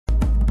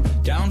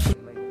Down for...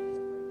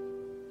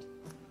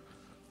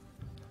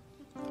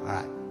 All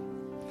right.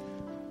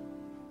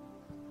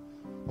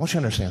 I want you to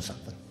understand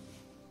something.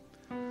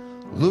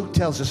 Luke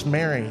tells us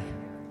Mary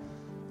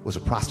was a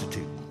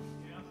prostitute,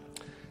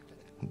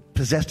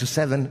 possessed of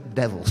 7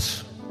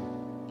 devils.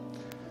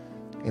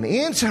 And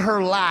into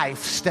her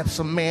life steps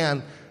a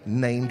man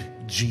named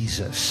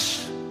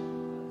Jesus.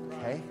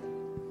 Okay?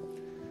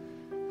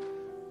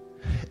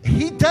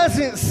 He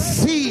doesn't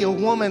see a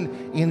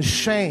woman in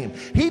shame.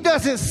 He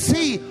doesn't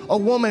see a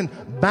woman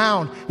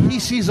bound. He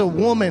sees a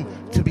woman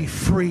to be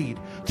freed,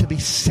 to be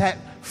set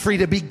free,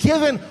 to be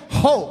given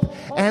hope.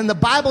 And the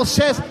Bible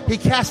says he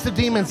cast the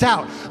demons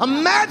out.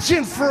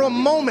 Imagine for a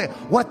moment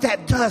what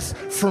that does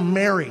for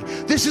Mary.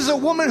 This is a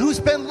woman who's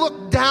been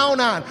looked down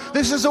on.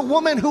 This is a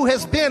woman who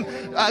has been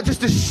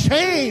just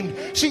ashamed.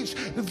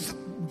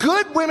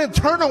 Good women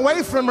turn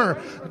away from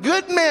her.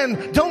 Good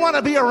men don't want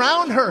to be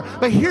around her.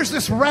 But here's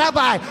this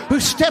rabbi who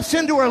steps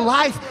into her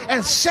life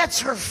and sets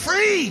her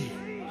free.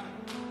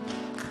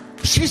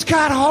 She's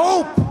got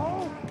hope.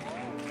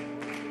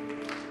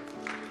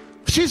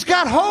 She's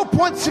got hope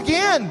once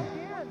again.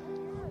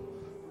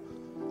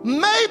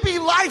 Maybe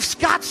life's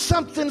got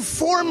something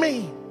for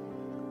me.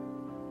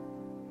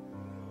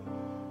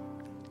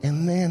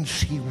 And then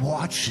she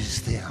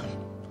watches them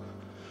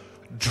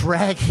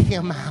drag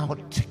him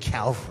out to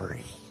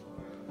Calvary.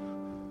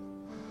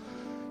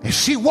 And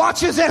she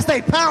watches as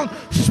they pound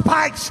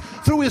spikes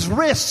through his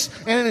wrists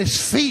and in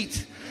his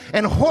feet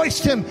and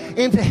hoist him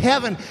into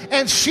heaven.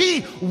 And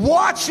she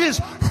watches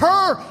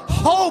her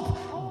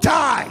hope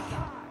die.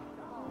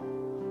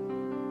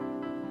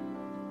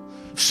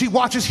 She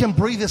watches him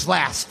breathe his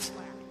last.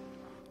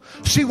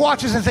 She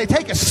watches as they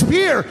take a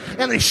spear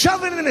and they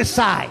shove it in his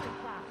side.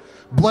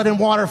 Blood and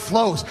water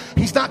flows.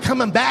 He's not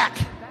coming back.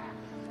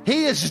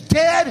 He is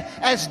dead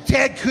as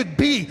dead could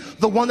be.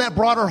 The one that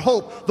brought her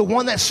hope, the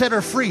one that set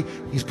her free.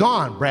 He's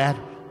gone, Brad.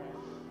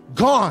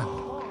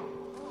 Gone.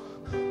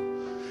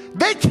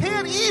 They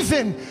can't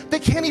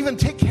even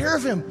take care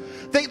of him.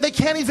 They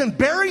can't even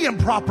bury him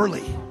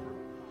properly.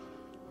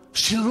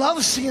 She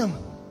loves him.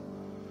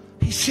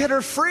 He set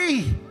her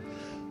free.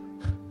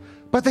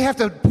 But they have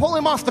to pull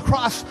him off the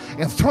cross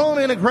and throw him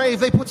in a grave.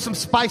 They put some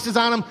spices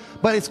on him,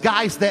 but it's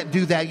guys that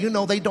do that. You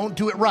know they don't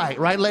do it right,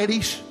 right,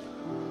 ladies?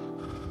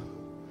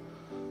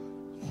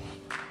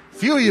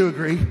 Few of you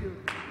agree.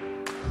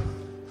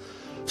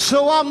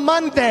 So on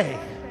Monday,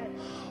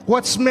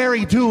 what's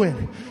Mary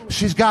doing?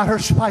 She's got her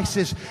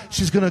spices.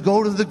 She's going to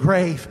go to the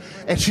grave,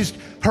 and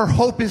her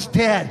hope is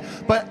dead.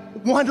 But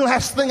one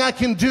last thing I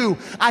can do,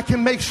 I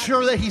can make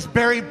sure that he's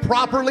buried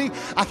properly.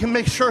 I can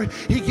make sure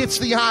he gets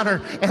the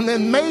honor. And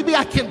then maybe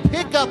I can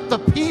pick up the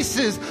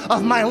pieces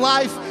of my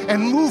life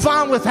and move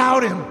on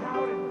without him.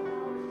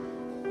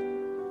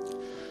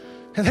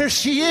 And there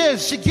she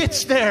is. She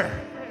gets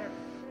there.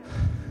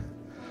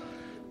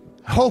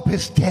 Hope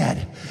is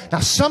dead. Now,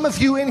 some of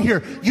you in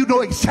here, you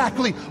know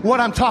exactly what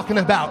I'm talking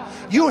about.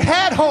 You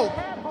had hope.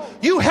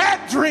 You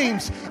had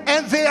dreams,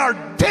 and they are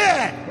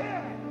dead.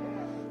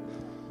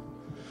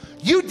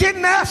 You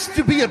didn't ask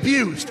to be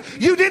abused.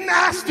 You didn't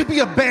ask to be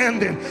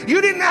abandoned.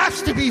 You didn't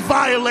ask to be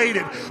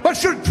violated.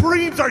 But your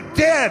dreams are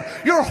dead.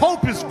 Your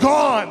hope is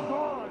gone.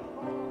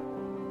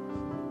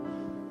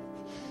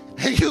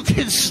 And you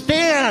can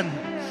stand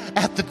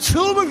at the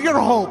tomb of your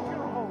hope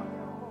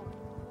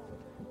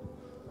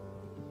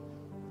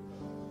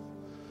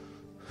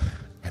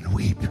and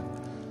weep.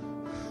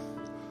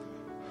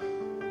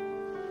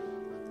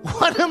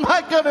 What am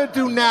I going to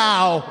do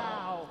now?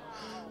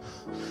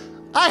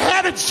 I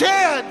had a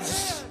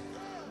chance.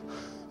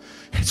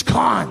 It's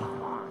gone.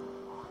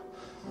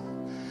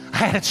 I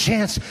had a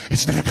chance.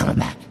 It's never coming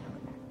back.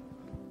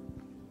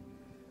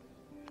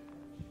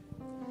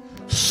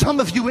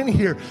 Some of you in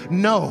here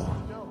know.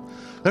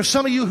 There's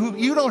some of you who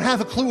you don't have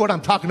a clue what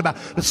I'm talking about.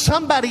 But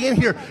somebody in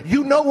here,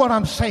 you know what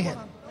I'm saying.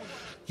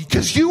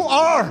 Because you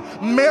are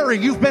Mary.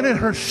 You've been in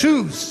her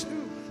shoes.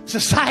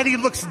 Society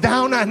looks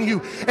down on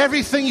you.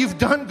 Everything you've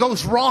done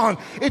goes wrong.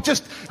 It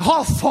just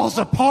all falls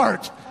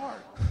apart.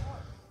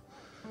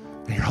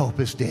 And your hope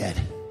is dead.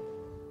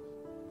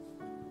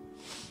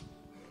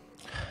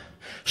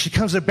 She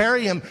comes to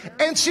bury him,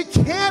 and she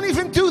can't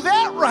even do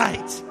that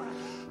right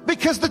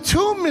because the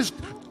tomb is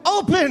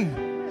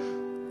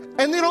open.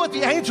 And you know what?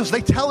 The angels,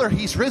 they tell her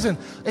he's risen.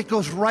 It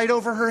goes right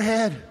over her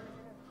head.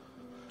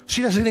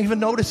 She doesn't even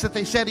notice that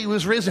they said he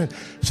was risen.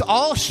 So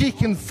all she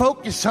can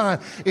focus on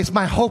is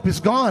my hope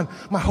is gone.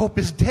 My hope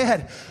is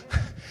dead.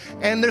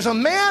 And there's a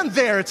man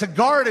there. It's a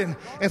garden.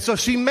 And so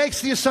she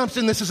makes the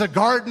assumption this is a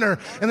gardener.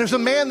 And there's a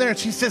man there. And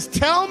she says,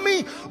 tell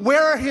me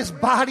where his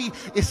body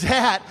is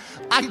at.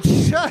 I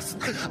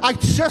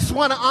just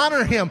want to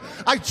honor him.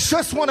 I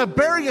just want to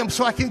bury him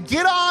so I can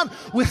get on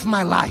with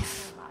my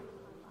life.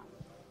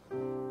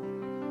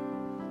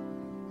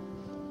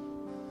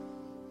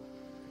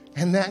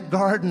 And that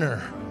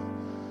gardener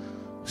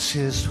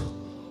says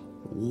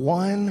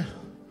one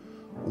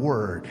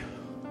word.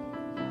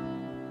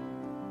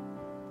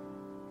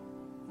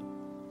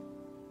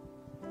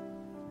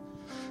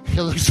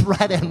 looks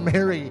right at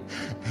Mary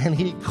and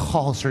he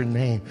calls her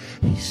name.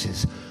 He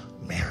says,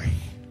 Mary.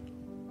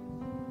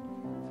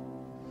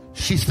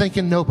 She's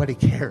thinking nobody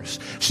cares.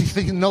 She's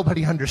thinking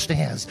nobody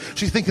understands.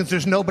 She's thinking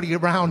there's nobody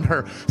around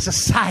her.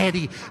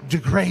 Society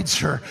degrades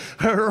her.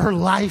 Her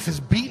life is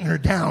beating her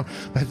down.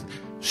 But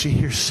she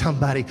hears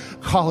somebody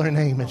call her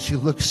name and she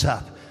looks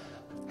up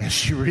and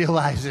she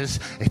realizes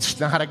it's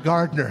not a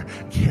gardener,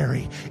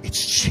 Gary,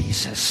 it's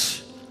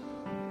Jesus.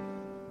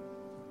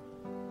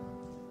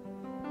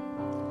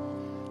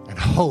 And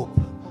hope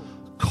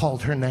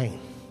called her name.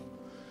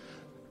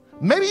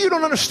 Maybe you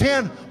don't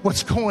understand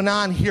what's going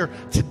on here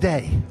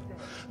today.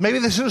 Maybe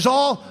this is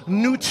all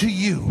new to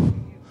you.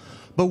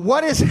 But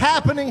what is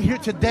happening here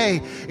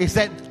today is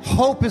that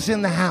hope is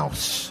in the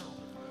house.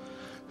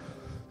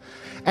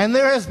 And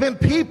there has been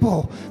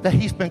people that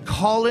he's been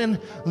calling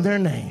their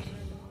name.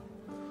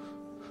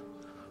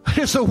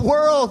 There's a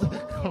world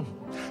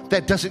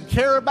that doesn't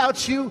care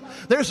about you.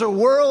 There's a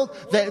world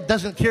that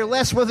doesn't care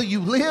less whether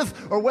you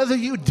live or whether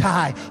you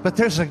die. But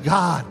there's a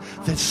God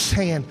that's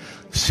saying,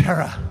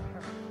 Sarah,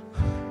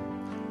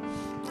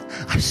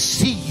 I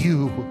see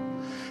you,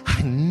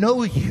 I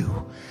know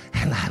you,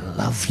 and I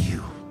love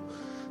you.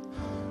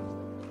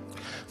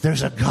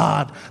 There's a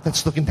God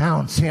that's looking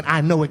down saying,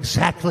 I know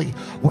exactly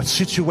what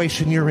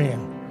situation you're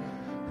in.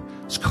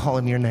 It's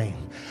calling your name.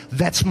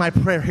 That's my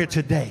prayer here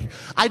today.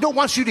 I don't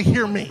want you to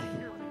hear me.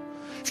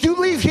 If you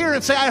leave here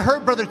and say, I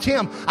heard Brother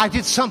Tim, I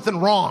did something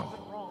wrong.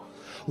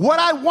 What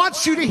I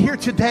want you to hear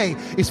today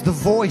is the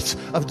voice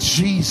of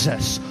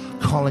Jesus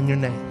calling your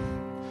name.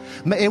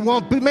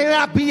 It may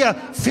not be a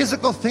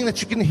physical thing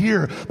that you can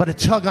hear, but a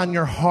tug on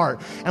your heart.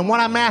 And what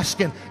I'm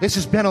asking, this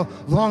has been a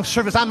long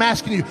service, I'm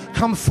asking you,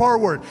 come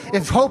forward.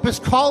 If hope is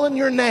calling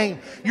your name,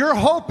 your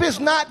hope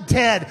is not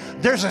dead.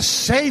 There's a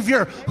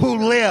Savior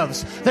who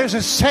lives. There's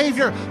a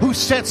Savior who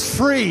sets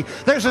free.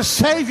 There's a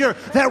Savior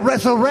that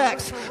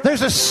resurrects.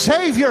 There's a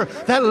Savior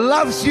that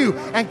loves you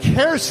and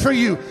cares for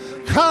you.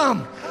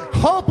 Come.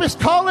 Hope is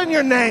calling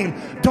your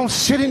name. Don't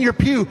sit in your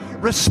pew.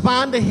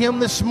 Respond to him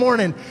this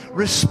morning.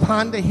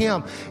 Respond to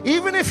him.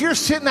 Even if you're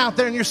sitting out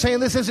there and you're saying,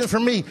 this isn't for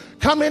me,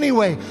 come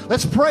anyway.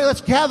 Let's pray.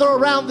 Let's gather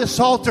around this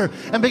altar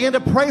and begin to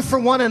pray for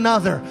one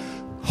another.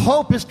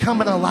 Hope is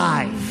coming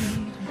alive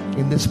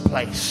in this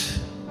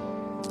place.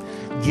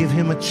 Give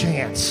him a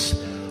chance.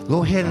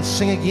 Go ahead and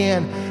sing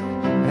again.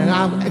 And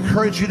I'll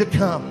encourage you to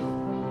come.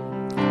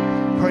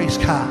 Praise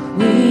God.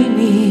 We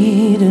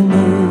need a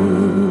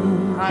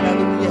move.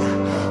 Hallelujah.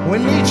 We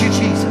need you,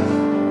 Jesus.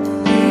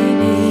 We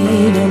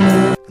need a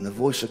move. And the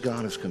voice of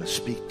God is going to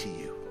speak to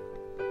you.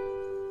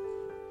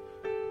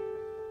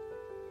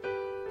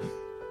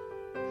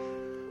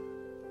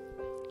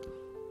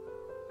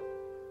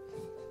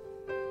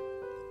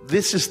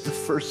 This is the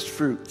first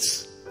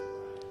fruits.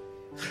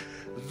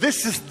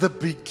 This is the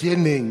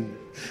beginning.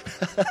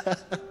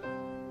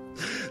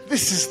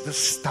 This is the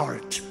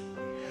start.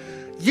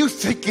 You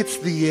think it's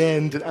the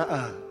end.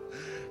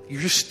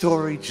 Your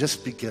story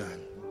just begun.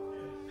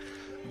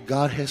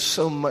 God has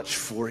so much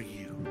for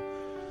you.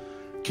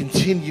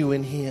 Continue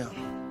in him.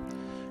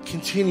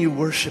 Continue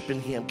worshiping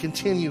him.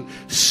 Continue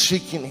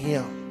seeking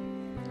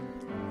him.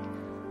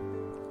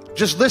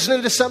 Just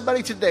listening to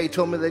somebody today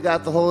told me they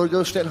got the Holy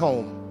Ghost at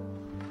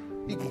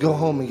home. You can go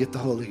home and get the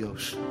Holy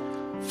Ghost.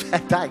 In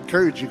fact, I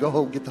encourage you, go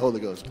home and get the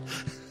Holy Ghost.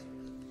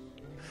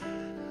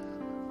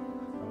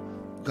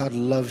 God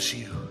loves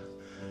you.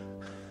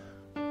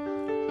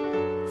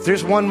 If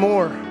there's one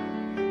more,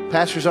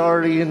 Pastor's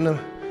already in the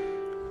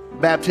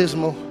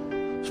baptismal.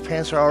 His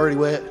pants are already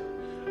wet.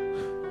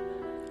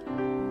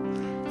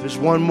 There's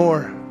one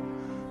more.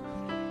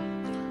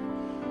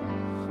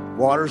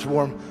 Water's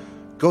warm.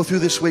 Go through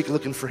this week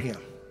looking for him.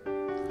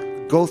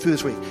 Go through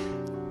this week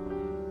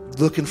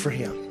looking for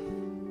him.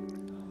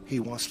 He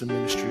wants to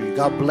minister to you.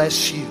 God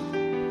bless you.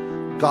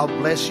 God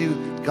bless you.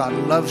 God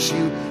loves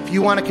you. If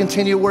you want to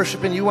continue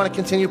worshiping, you want to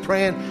continue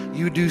praying,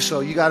 you do so.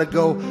 You got to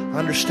go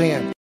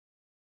understand.